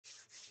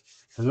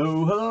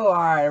Hello. All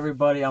right,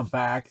 everybody, I'm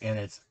back, and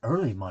it's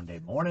early Monday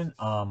morning.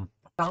 I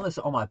found this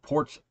on my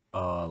porch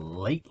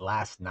late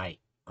last night.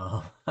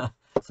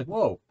 It's like,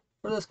 whoa,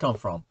 where did this come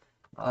from?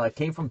 It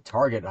came from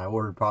Target. I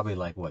ordered probably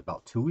like what,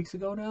 about 2 weeks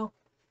ago now.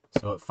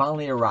 So it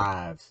finally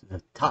arrives.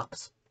 The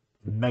Topps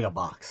Mega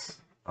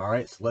Box. All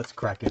right, so let's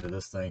crack into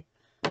this thing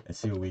and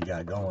see what we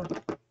got going.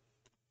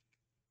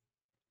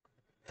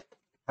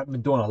 I've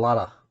been doing a lot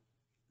of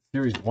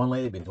Series 1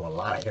 lately. Been doing a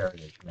lot of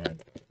Heritage, man.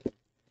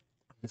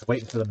 Just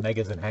waiting for the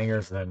Megas and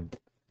Hangers, and then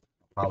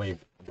probably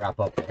wrap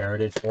up the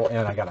Heritage. Well,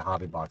 and I got a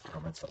hobby box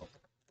from it, so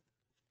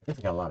I think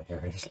I got a lot of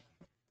Heritage.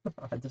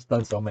 I've just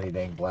done so many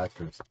dang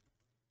blasters.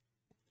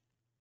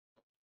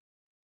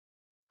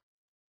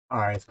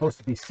 Alright, it's supposed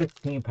to be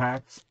 16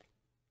 packs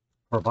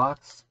per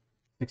box,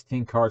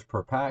 16 cards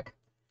per pack.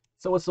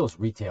 So it's those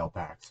retail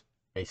packs,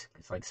 basically.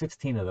 It's like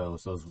 16 of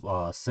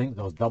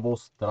those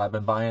doubles that I've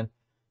been buying.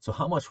 So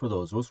how much were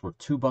those? Those were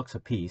 $2 a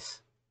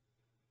piece.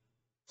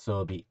 So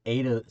it'd be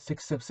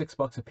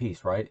 $6 a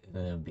piece, right? And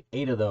then it'd be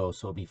 8 of those,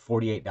 so it'd be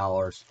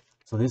 $48.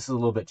 So this is a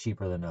little bit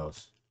cheaper than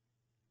those.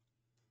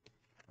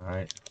 All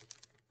right,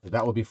 so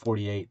that would be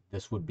 48.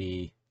 This would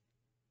be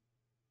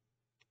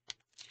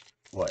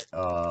what?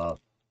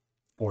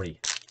 40.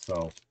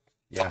 So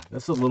yeah,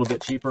 this is a little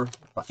bit cheaper,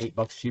 about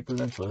 $8 cheaper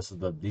than. So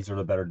these are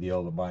the better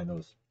deal than buying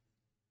those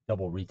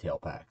double retail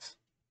packs.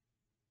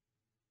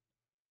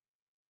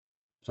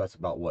 So that's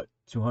about what,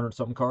 200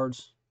 something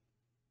cards.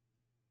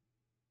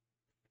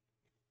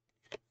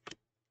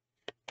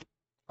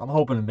 I'm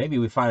hoping maybe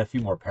we find a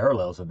few more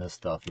parallels in this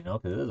stuff,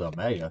 because it is a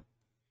mega,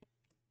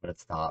 but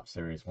it's top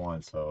Series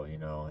 1, so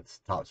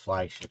it's Topps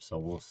flagship. So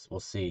we'll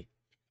see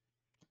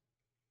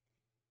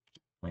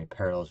how many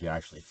parallels you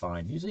actually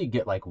find. Usually you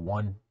get like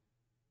one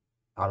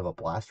out of a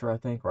blaster, I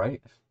think,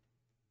 right?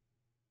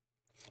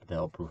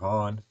 Del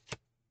Brujan,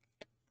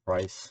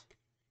 Price,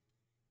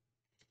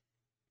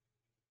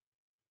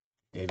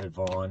 David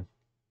Vaughn,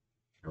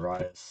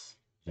 Urias,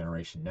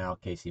 Generation Now,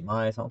 Casey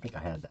Mize. I don't think I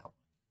had that one.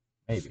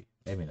 Maybe,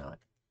 maybe not.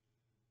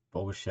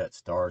 Bobichette,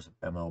 Stars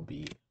of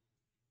MLB.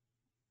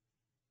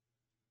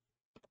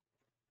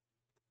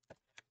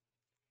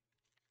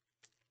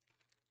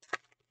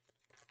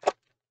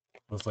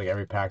 Looks like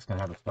every pack's gonna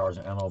have a Stars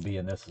of MLB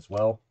in this as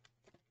well.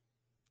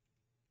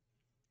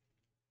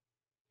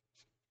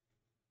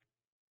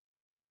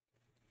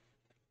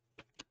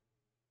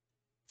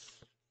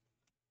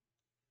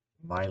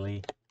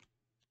 Miley,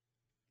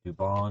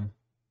 Dubon,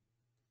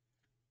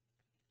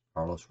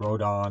 Carlos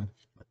Rodon,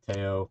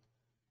 Mateo,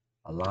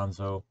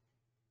 Alonso,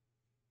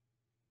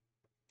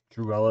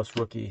 Drew Ellis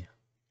rookie,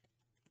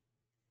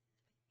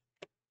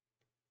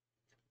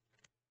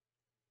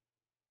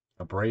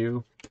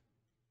 Abreu,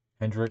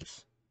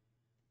 Hendricks,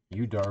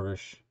 Yu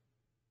Darvish,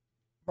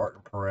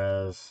 Martin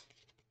Perez.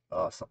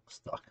 Something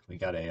stuck. We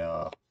got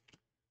a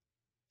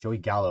Joey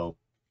Gallo,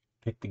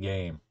 pick the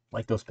game.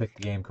 Like those pick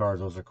the game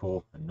cards, those are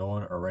cool. And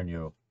Nolan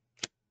Arenado,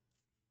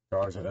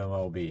 Stars of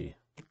MLB.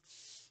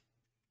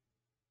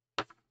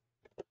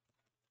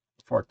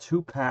 For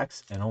 2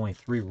 packs and only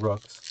 3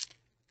 rooks.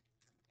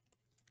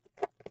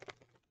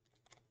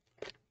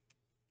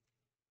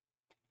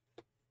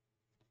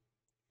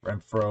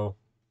 Renfro,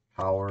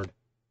 Howard,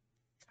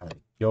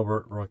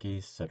 Gilbert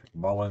rookies, Cedric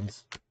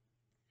Mullins,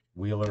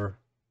 Wheeler,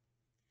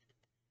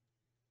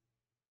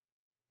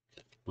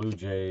 Blue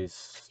Jays,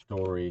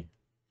 Story,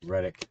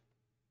 Reddick,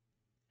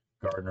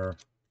 Gardner,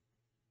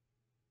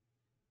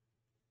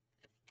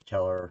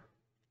 Keller,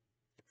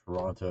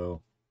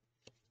 Toronto,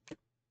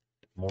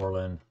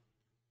 Moreland,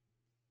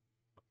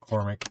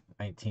 McCormick,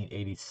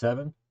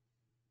 1987.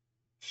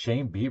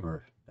 Shane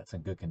Bieber, that's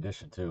in good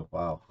condition too.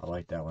 Wow, I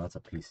like that one. That's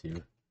a piece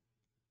here.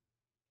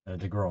 And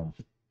a DeGrom.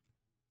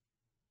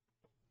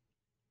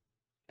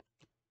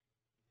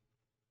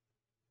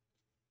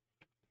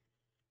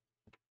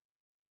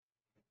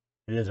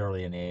 It is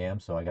early in the AM,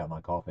 so I got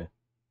my coffee.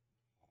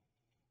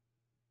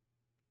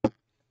 Let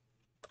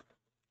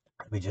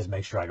me just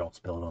make sure I don't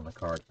spill it on the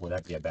card. Would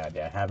that be a bad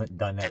day? I haven't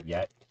done that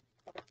yet.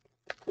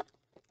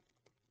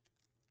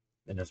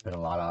 And there's been a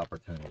lot of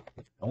opportunity.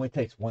 It only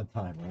takes one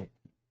time, right?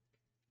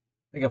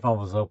 I think if I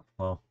was open,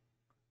 well,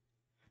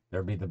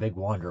 there'd be the big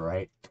wonder,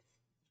 right?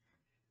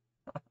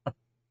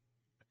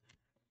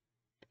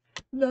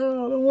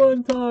 No, the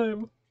one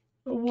time.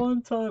 The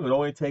one time. It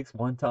only takes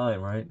one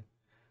time, right?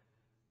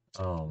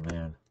 Oh,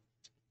 man.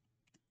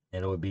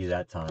 And it would be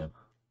that time.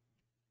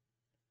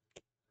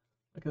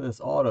 Look at this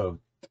auto.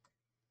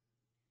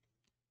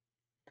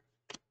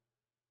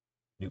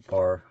 New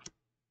par.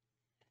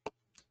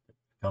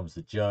 Comes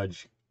the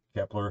Judge.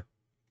 Kepler.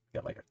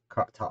 Got like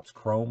a Topps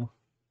Chrome.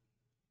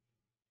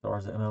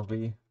 Stars at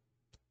MLB.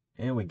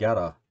 And we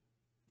got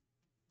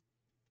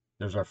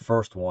there's our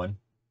first one.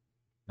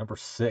 Number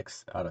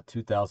 6 out of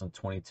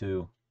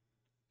 2022.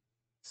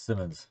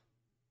 Simmons.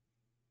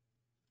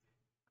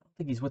 I don't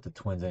think he's with the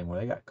Twins anymore.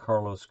 They got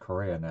Carlos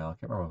Correa now. I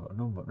can't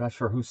remember. I'm not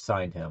sure who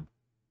signed him.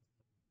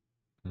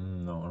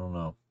 No, I don't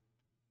know.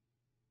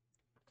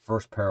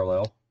 First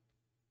parallel.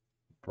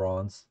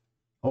 Bronze.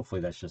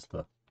 Hopefully that's just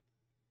the...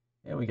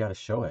 Yeah, we got a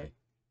Shohei.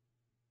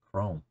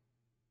 Chrome.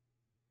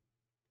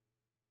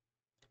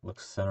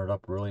 Looks centered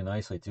up really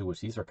nicely too,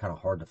 which these are kind of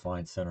hard to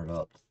find centered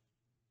up.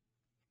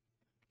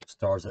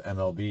 Stars at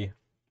MLB.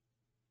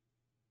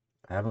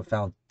 I haven't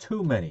found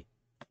too many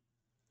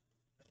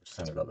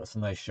centered up. That's a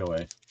nice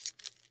Shohei.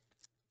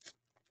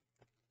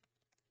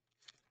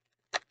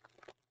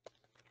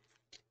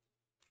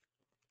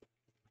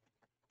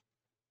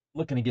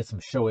 Looking to get some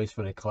Shoheis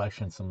for the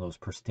collection, some of those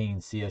pristine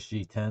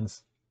CSG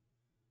 10s.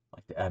 I'd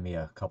like to add me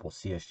a couple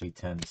CSG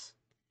 10s.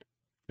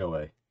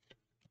 Shohei.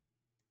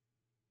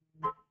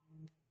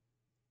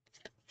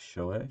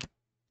 Shohei.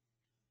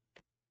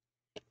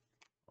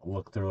 I'll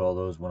look through all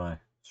those when I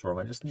sort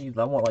them.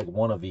 I want like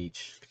one of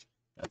each.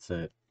 That's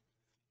it.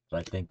 That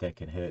I think that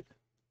can hit.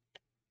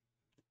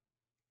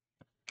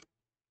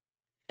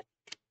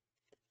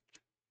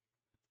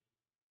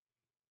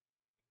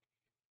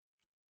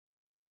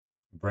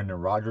 Brendan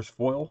Rodgers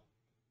foil.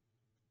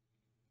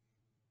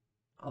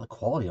 Oh, the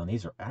quality on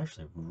these are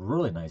actually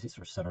really nice. These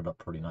are centered up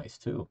pretty nice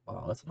too.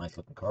 Wow, that's a nice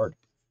looking card.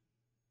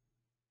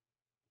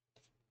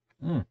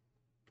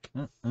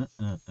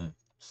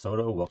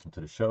 Soto, welcome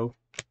to the show.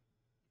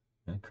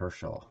 And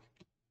Kershaw.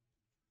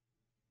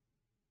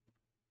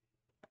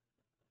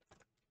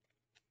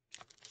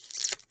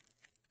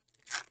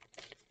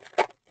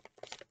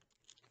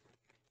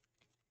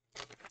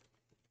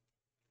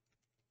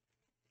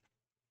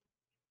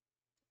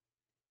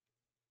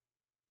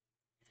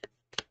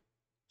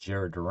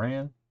 Jared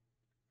Duran.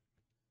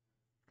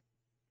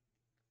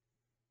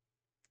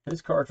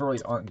 His cards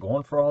really aren't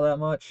going for all that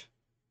much.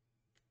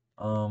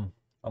 I'm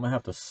gonna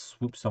have to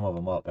swoop some of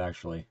them up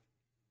actually.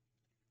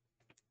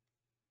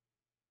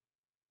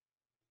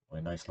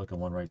 Really nice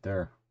looking one right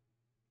there.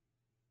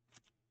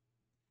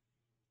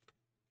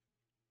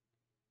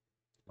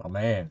 Oh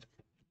man.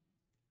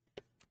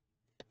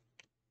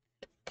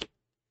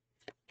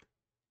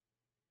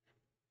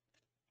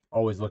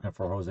 Always looking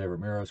for Jose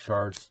Ramirez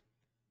cards.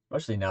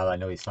 Especially now that I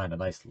know he signed a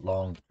nice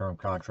long-term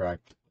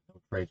contract.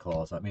 No trade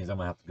clause. That means I'm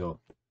gonna have to go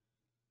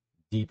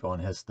deep on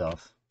his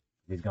stuff.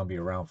 He's gonna be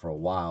around for a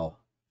while.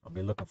 I'll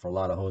be looking for a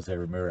lot of Jose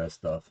Ramirez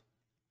stuff.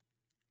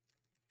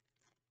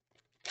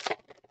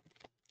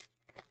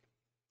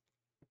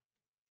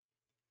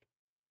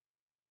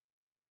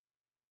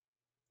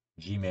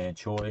 G-Man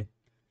Choi.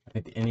 I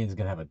think the Indians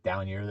gonna have a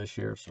down year this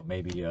year, so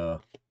maybe I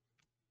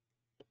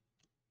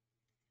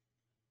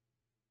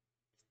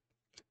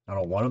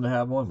don't want them to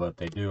have one, but if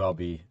they do,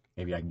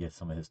 maybe I can get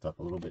some of his stuff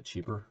a little bit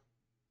cheaper.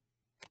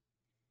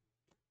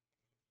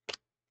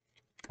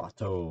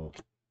 Otto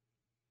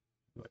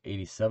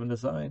 87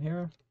 design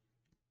here.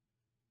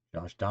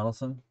 Josh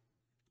Donaldson.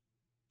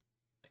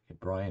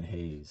 Brian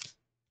Hayes.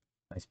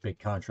 Nice big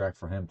contract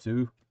for him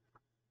too.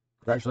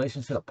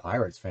 Congratulations to the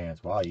Pirates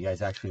fans. Wow, you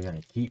guys actually going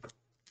to keep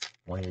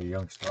one of your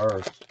young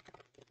stars.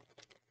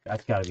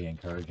 That's got to be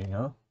encouraging,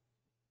 huh?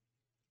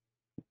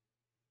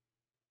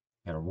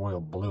 Got a royal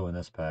blue in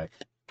this pack.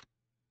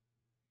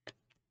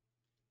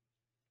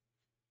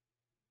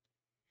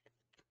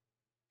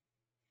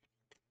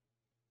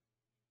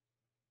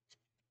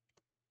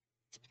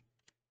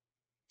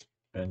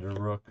 Bender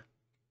Rook.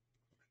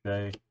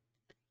 Shea.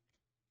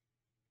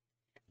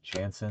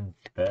 Jansen.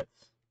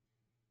 Betts.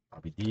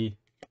 Bobby D.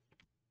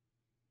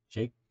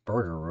 Jake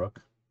Berger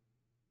Rook.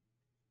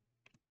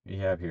 What do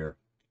you have here?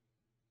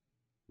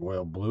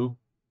 Royal Blue.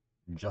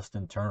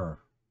 Justin Turner.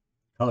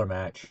 Color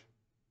match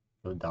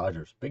for the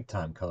Dodgers. Big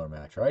time color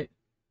match, right?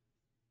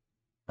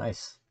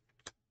 Nice.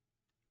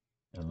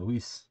 And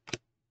Luis.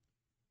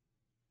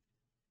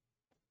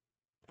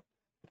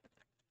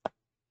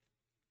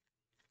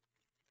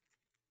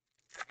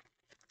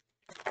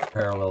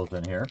 Parallels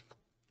in here.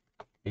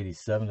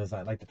 87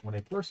 design. Like when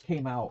they first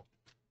came out,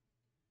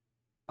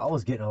 I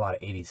was getting a lot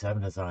of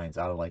 87 designs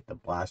out of like the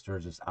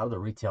blasters, just out of the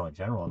retail in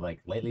general. Like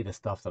lately, the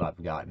stuff that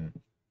I've gotten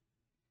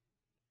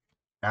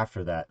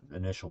after that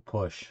initial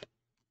push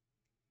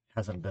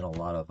hasn't been a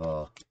lot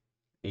of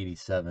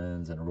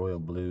 87s and Royal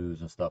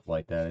Blues and stuff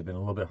like that. They've been a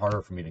little bit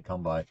harder for me to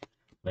come by.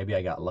 Maybe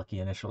I got lucky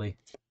initially.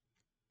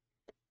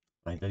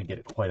 I did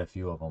get quite a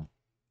few of them.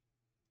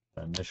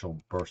 The initial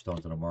burst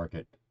onto the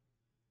market.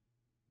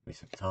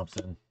 Mason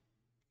Thompson.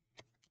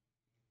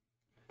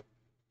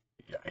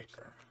 Yikes.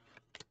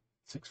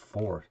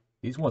 6'4".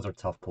 These ones are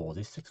tough pulls.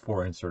 These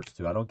 6'4" inserts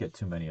too. I don't get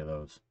too many of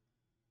those.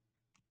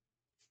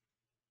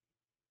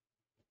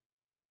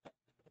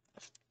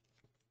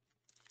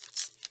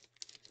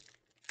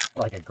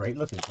 Like a great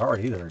looking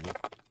card either.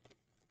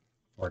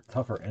 Or a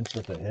tougher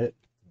insert to hit.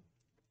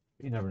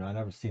 You never know. I've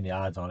never seen the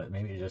odds on it.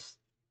 Maybe just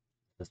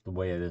the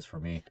way it is for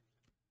me.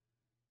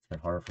 It's been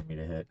hard for me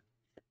to hit.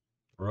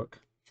 Rook.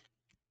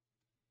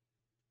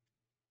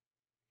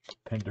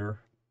 Pinder.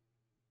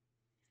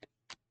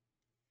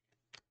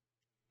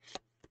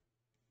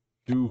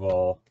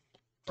 Duval.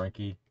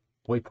 Frankie.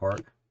 Way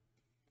Park.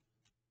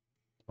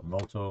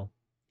 Moto.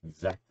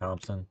 Zach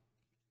Thompson.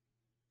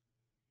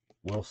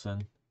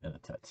 Wilson. And a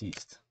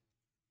Tatis.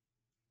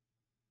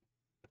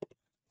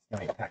 How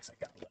many packs I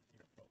got left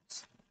here,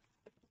 folks?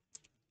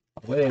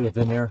 The way it's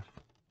in there,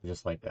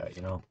 just like that,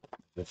 you know.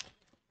 Just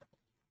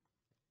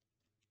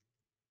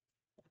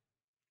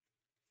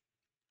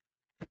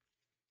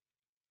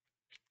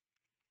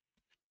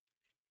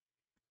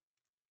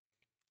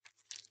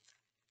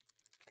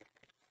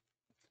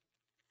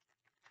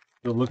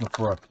Still looking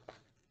for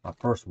my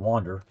first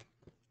Wander.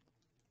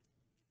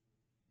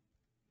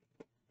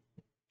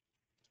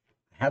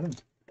 I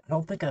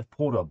don't think I've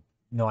pulled a,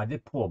 no, I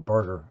did pull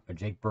a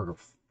Jake Berger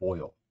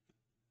foil,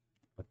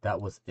 but that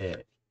was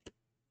it.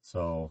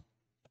 So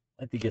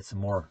I'd like to get some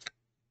more,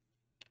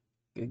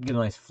 get a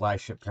nice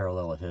flagship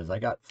parallel of his. I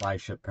got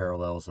flagship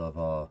parallels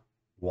of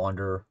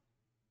Wander,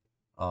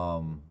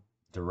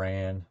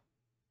 Duran.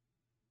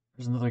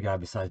 There's another guy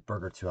besides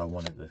Berger too I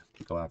wanted to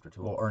go after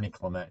too. Well, Ernie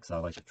Clement, because I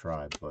like to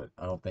try, but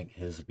I don't think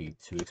his would be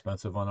too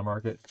expensive on the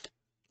market.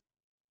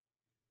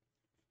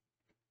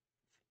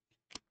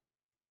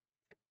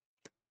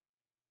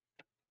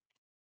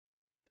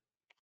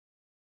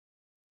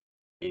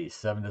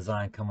 '87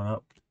 design coming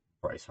up.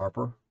 Bryce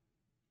Harper.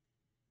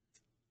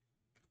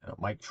 And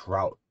Mike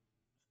Trout,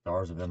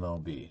 stars of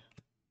MLB.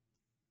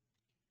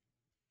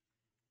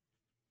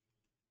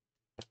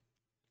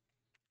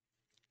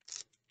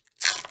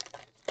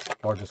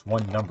 Or just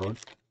one numbered.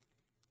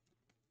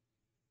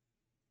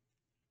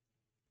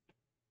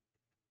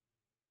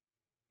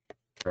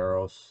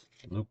 Barros,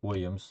 Luke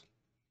Williams,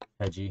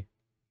 Hedgie,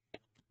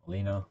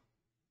 Molina,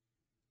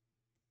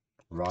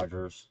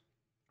 Rogers,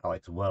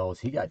 Alex Wells.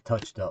 He got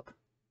touched up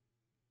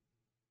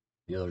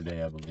the other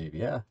day, I believe.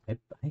 Yeah, I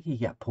think he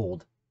got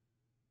pulled.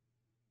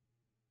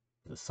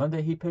 Was it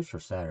Sunday he pitched or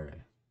Saturday?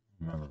 I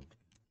remember.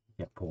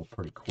 He got pulled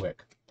pretty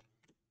quick.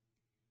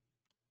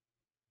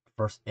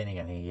 First inning,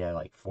 I think he had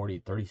like 40,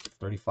 30,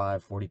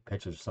 35, 40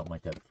 pitches or something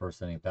like that. The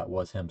first inning, that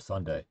was him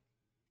Sunday.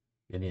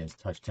 The Indians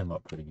touched him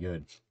up pretty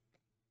good.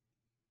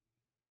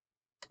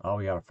 Oh,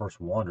 we got our first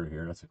Wander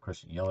here. That's a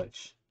Christian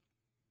Yelich.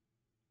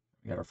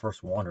 We got our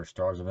first Wander,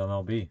 stars of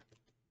MLB.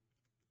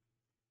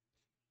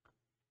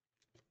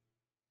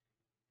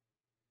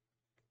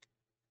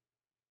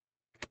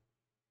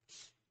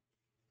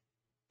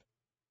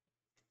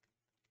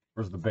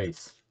 Where's the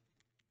base?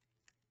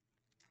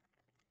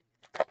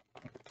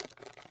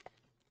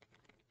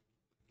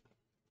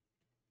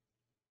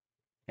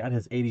 Got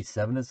his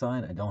 '87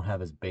 design. I don't have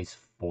his base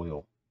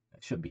foil.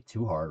 That shouldn't be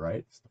too hard,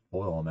 right? It's the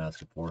foil I'm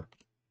asking for.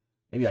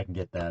 Maybe I can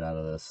get that out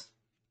of this.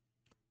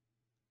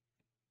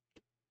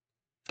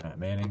 Matt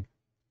Manning.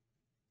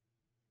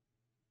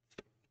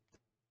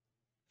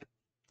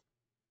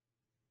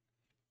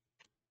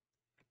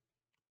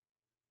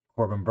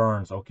 Corbin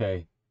Burns.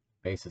 Okay.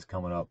 Base is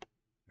coming up.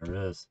 There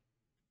it is.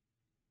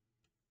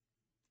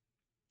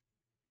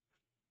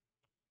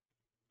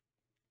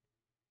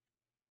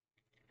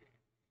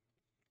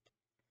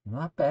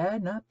 Not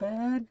bad, not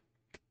bad.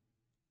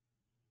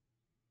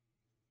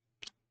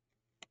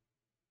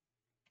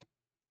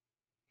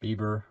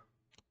 Bieber.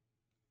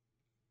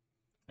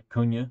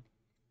 Acuna.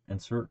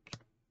 Insert.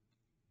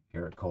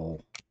 Garrett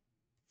Cole.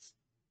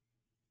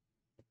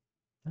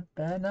 Not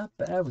bad, not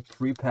bad. With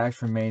 3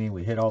 packs remaining,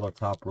 we hit all the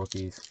top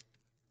rookies.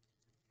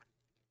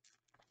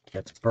 We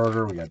got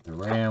Berger, we got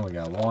Duran, we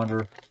got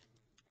Wander.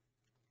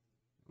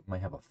 We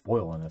might have a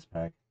foil in this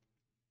pack.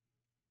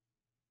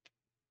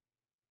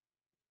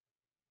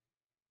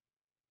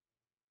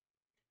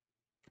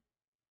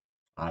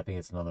 I think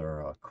it's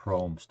another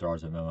Chrome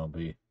stars of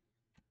MLB.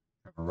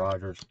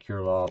 Rogers,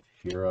 Kirilov,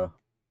 Hira,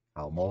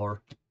 Kyle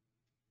Muller,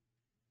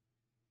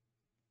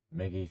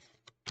 Miggy,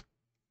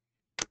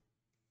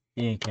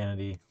 Ian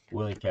Kennedy,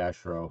 Willie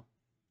Castro,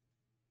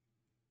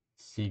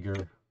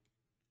 Seager,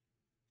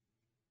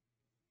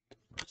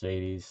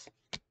 Mercedes,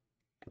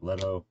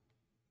 Leto,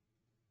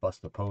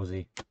 Busta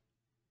Posey,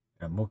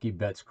 and Mookie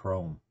Betts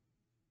Chrome.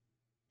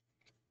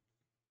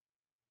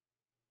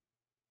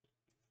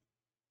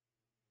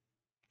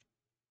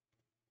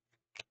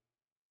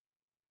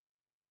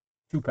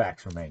 Two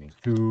packs remaining.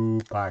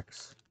 2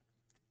 packs.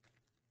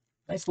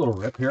 Nice little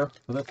rip here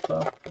for this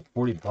stuff.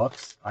 40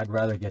 bucks. I'd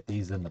rather get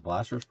these than the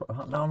blasters.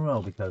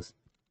 No, because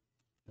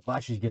the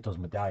blasters you get those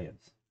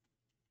medallions.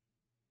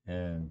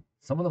 And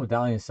some of the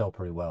medallions sell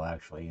pretty well,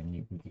 actually. And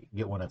you can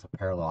get one that's a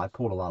parallel. I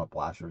pulled a lot of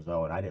blasters,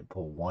 though, and I didn't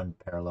pull one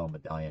parallel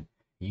medallion.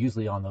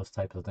 Usually on those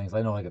types of things,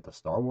 I know like at the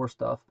Star Wars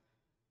stuff,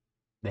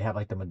 they have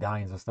like the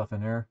medallions and stuff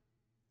in there.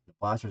 The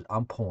blasters,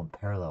 I'm pulling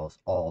parallels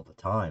all the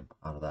time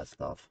out of that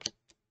stuff.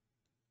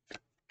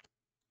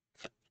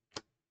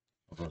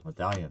 Those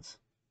medallions.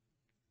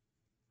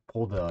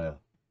 Pulled like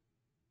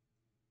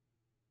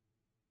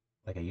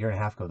a year and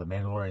a half ago, the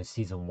Mandalorian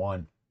season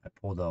 1. I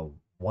pulled a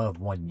one of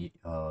one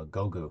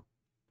Gogu,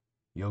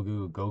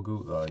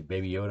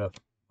 Baby Yoda,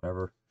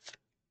 whatever.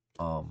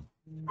 So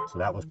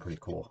that was pretty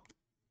cool.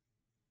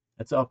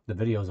 It's up. The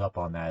video's up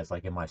on that. It's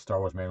like in my Star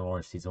Wars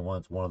Mandalorian season 1.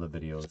 It's one of the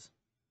videos. It's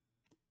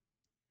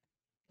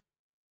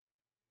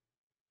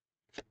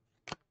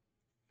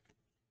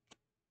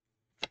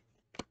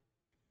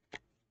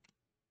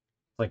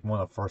like one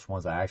of the first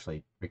ones I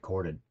actually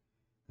recorded.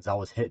 Because I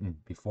was hitting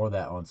before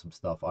that on some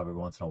stuff every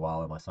once in a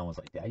while, and my son was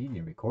like, "Dad, you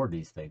didn't record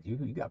these things. You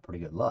got pretty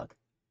good luck."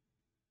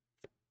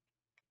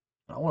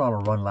 I went on a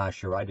run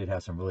last year. I did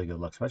have some really good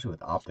luck, especially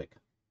with Optic.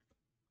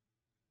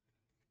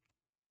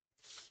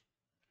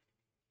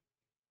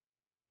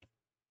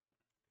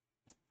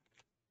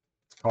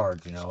 It's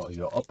cards, you know, you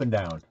go up and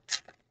down.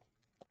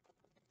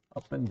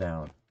 Up and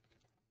down.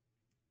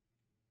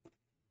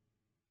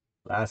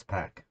 Last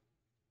pack.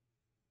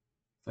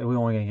 So we're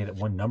only going to get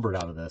one numbered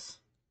out of this.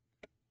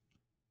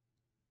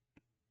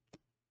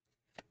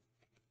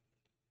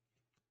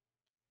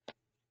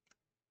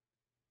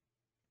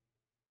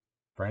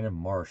 Brandon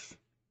Marsh.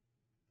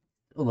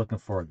 Still looking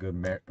for a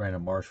good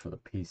Brandon Marsh for the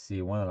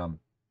PC. One that I'm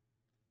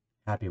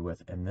happy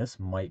with. And this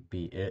might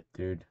be it,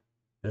 dude.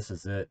 This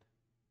is it.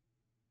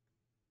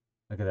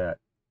 Look at that.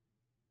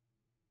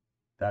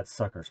 That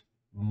sucker's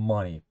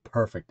money.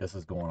 Perfect. This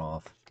is going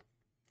off.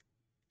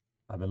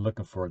 I've been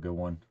looking for a good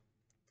one.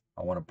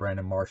 I want a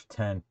Brandon Marsh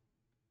 10.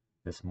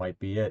 This might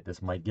be it.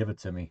 This might give it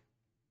to me.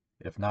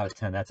 If not a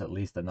 10, that's at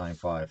least a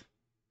 9.5.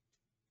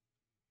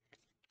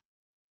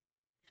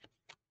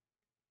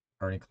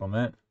 Ernie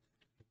Clement.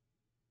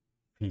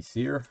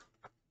 PC'er.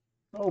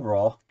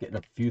 Overall, getting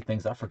a few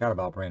things. I forgot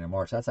about Brandon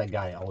Marsh. That's that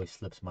guy that always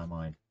slips my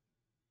mind.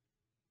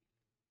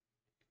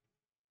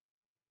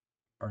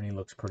 Ernie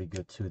looks pretty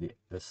good too.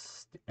 The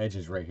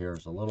edges right here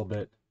is a little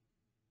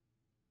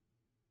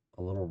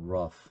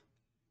rough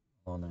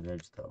on that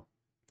edge though.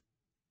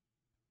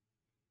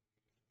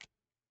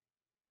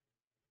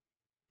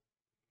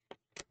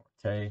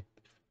 Marte.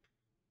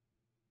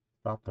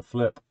 Stop the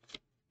flip.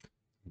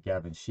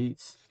 Gavin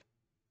Sheets.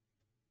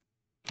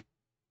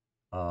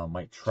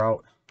 Mike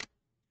Trout.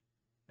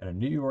 And a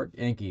New York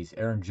Yankees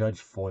Aaron Judge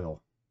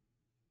foil.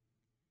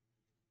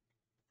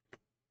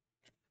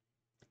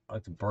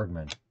 Alex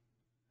Bergman.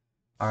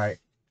 All right.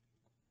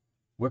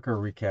 Wicker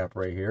recap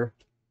right here.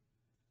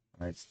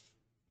 All right.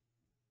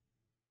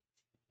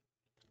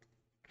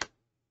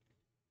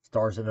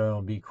 Stars of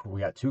MLB.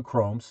 We got 2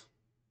 chromes,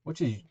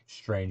 which is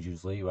strange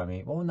usually. I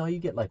mean, well, no, you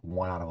get like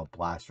 1 out of a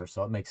blaster,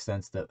 so it makes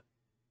sense that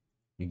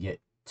you get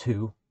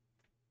 2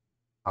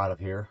 out of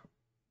here.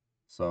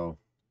 So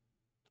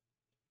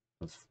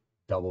it's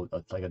double.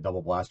 It's like a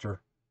double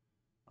blaster.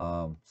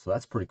 So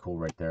that's pretty cool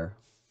right there.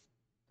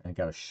 And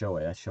got a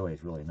Shohei. That Shohei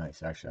is really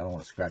nice. Actually, I don't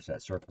want to scratch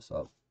that surface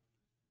up.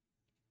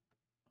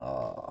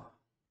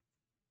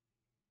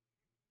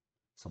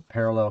 Some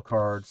parallel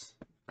cards.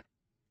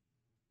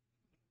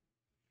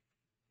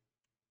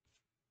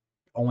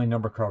 Only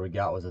number card we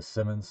got was a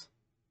Simmons.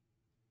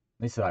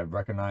 They said I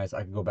recognize.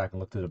 I could go back and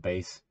look through the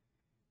base.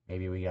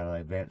 Maybe we got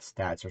advanced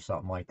stats or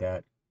something like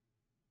that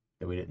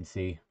we didn't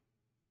see.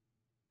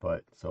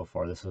 But so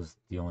far, this was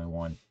the only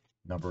one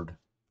numbered.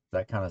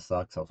 That kind of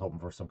sucks. I was hoping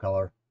for some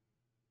color.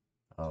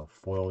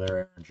 Foil there,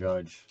 Aaron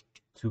Judge.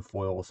 2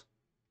 foils.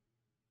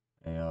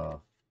 And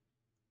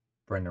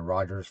Brendan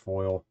Rodgers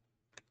foil.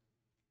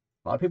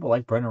 A lot of people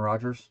like Brendan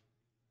Rodgers.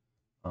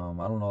 I don't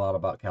know a lot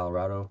about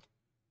Colorado.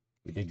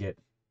 We did get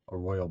a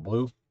royal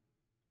blue.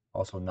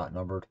 Also not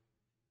numbered.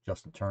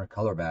 Justin Turner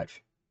color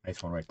batch.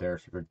 Nice one right there.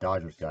 So if you're a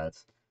Dodgers guy,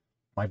 that's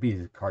might be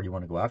the card you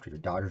want to go after. Your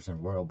Dodgers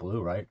and royal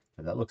blue, right?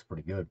 Because that looks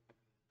pretty good.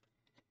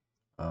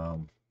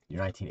 Your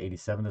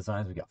 1987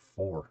 designs, we got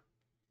 4.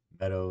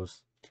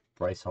 Meadows,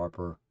 Bryce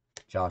Harper,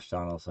 Josh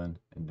Donaldson,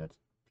 and the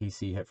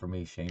PC hit for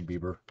me, Shane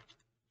Bieber.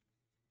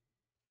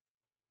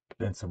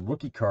 Then some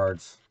rookie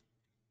cards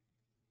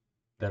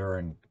that are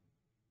in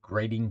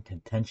grading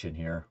contention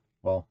here.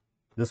 Well,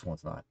 this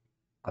one's not.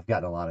 I've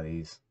gotten a lot of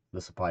these.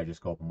 This will probably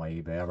just go up on my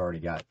eBay. I've already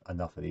got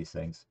enough of these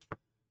things.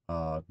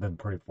 Been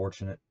pretty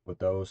fortunate with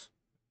those.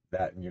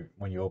 That and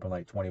when you open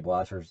like 20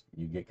 blasters,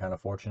 you get kind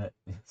of fortunate.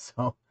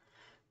 So,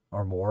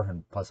 or more,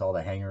 and plus all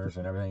the hangers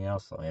and everything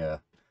else. So yeah,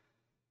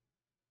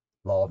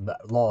 law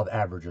of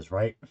averages,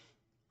 right?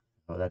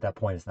 But at that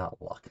point, it's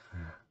not luck.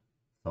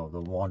 So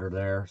the Wander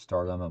there,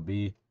 Stars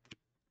MLB.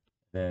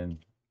 Then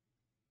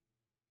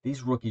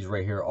these rookies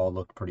right here all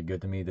look pretty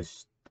good to me.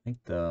 This, I think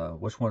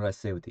which one did I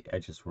say with the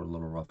edges were a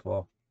little rough?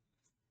 Well,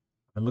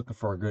 I'm looking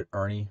for a good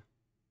Ernie.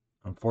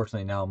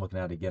 Unfortunately, now I'm looking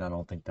at it again. I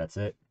don't think that's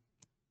it.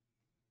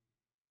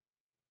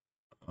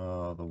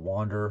 The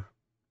Wander,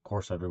 of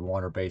course, every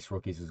Wander base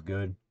rookies is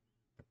good.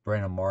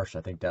 Brandon Marsh,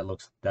 I think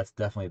that's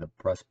definitely the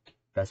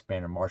best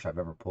Brandon Marsh I've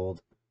ever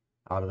pulled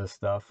out of this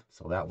stuff.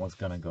 So that one's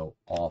gonna go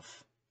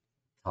off.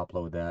 Top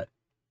load that.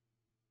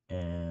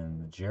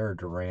 And Jared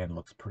Duran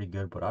looks pretty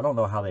good, but I don't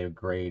know how they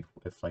grade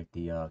if like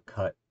the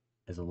cut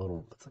is a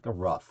little, it's like a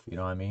rough, you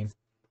know what I mean?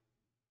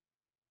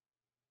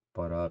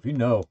 But if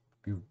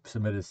you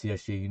submitted a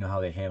CSG, you know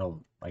how they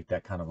handle like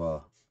that kind of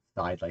a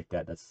side like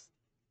that. It's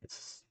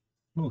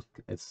smooth.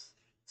 It's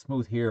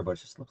smooth here, but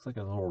it just looks like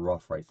a little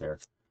rough right there.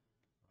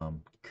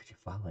 Could you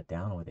file it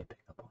down, or would they pick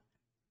up on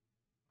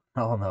it?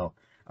 I don't know.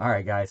 All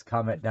right, guys,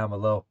 comment down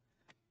below.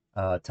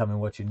 Tell me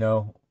what you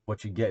know,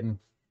 what you're getting.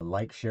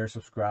 Like, share,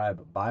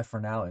 subscribe. Bye for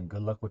now, and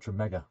good luck with your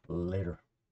mega. Later.